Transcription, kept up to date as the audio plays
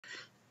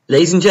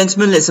Ladies and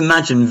gentlemen, let's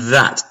imagine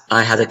that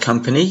I had a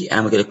company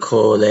and we're going to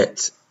call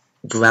it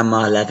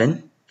Grandma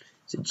 11.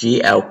 It's a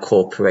GL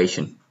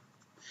Corporation.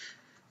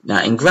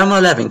 Now in Grandma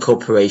 11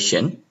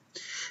 Corporation,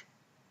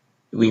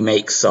 we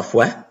make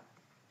software.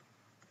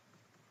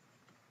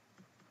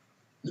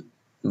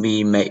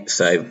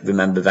 So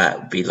remember that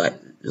would be like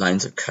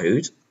lines of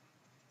code,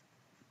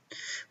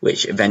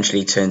 which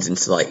eventually turns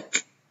into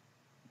like,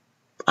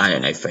 I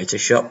don't know,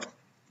 Photoshop.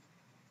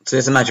 So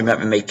let's imagine that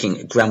we're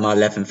making Grandma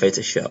 11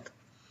 Photoshop.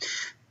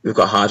 We've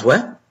got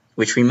hardware,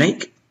 which we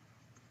make,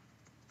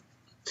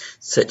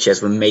 such as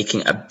we're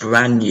making a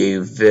brand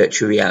new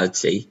virtual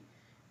reality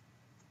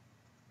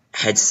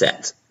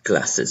headset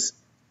glasses,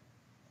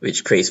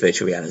 which creates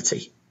virtual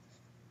reality.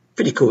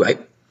 Pretty cool,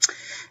 right?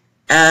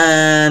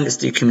 And let's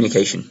do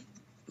communication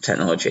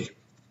technology.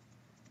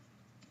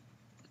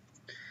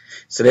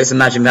 So let's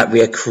imagine that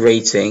we are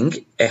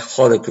creating a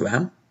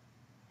hologram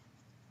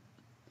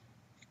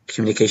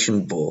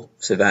communication ball,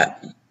 so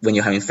that when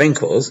you're having phone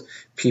calls,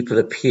 people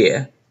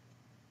appear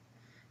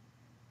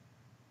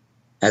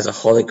as a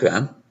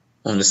hologram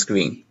on the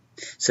screen.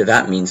 So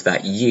that means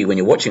that you, when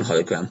you're watching a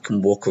hologram,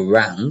 can walk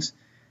around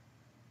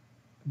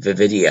the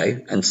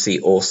video and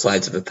see all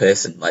sides of a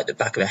person, like the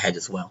back of a head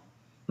as well.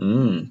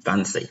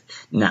 Fancy.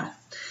 Now,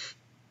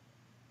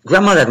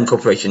 Grandma 11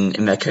 Corporation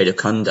in their code of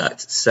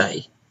conduct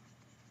say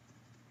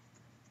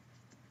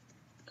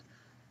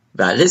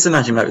that let's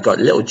imagine that we've got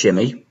little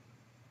Jimmy,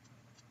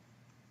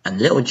 and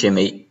little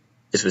Jimmy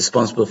is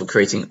responsible for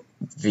creating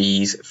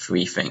these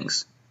three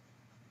things.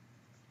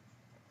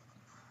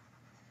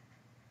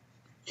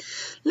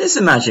 Let's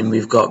imagine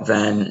we've got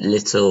then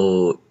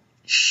little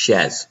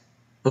Shez.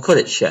 We'll call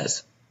it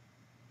Shez.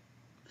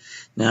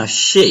 Now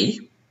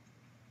she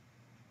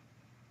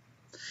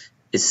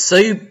is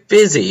so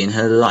busy in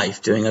her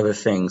life doing other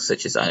things,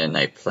 such as, I don't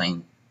know,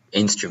 playing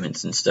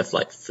instruments and stuff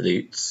like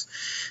flutes,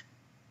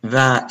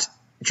 that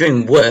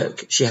during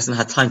work she hasn't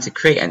had time to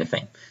create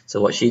anything.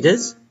 So what she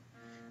does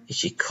is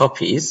she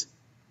copies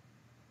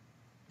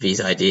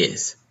these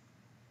ideas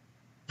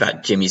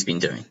that Jimmy's been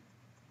doing.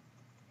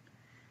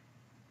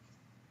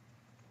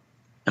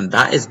 And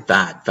that is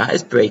bad. That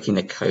is breaking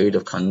the code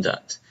of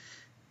conduct.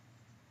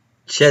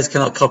 Shez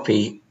cannot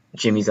copy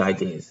Jimmy's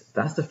ideas.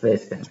 That's the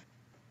first thing.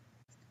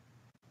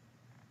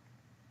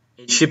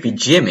 It should be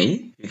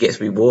Jimmy who gets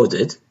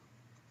rewarded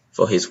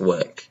for his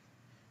work,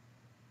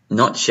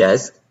 not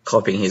Shez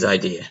copying his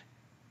idea.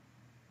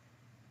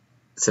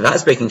 So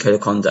that's breaking code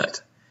of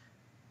conduct.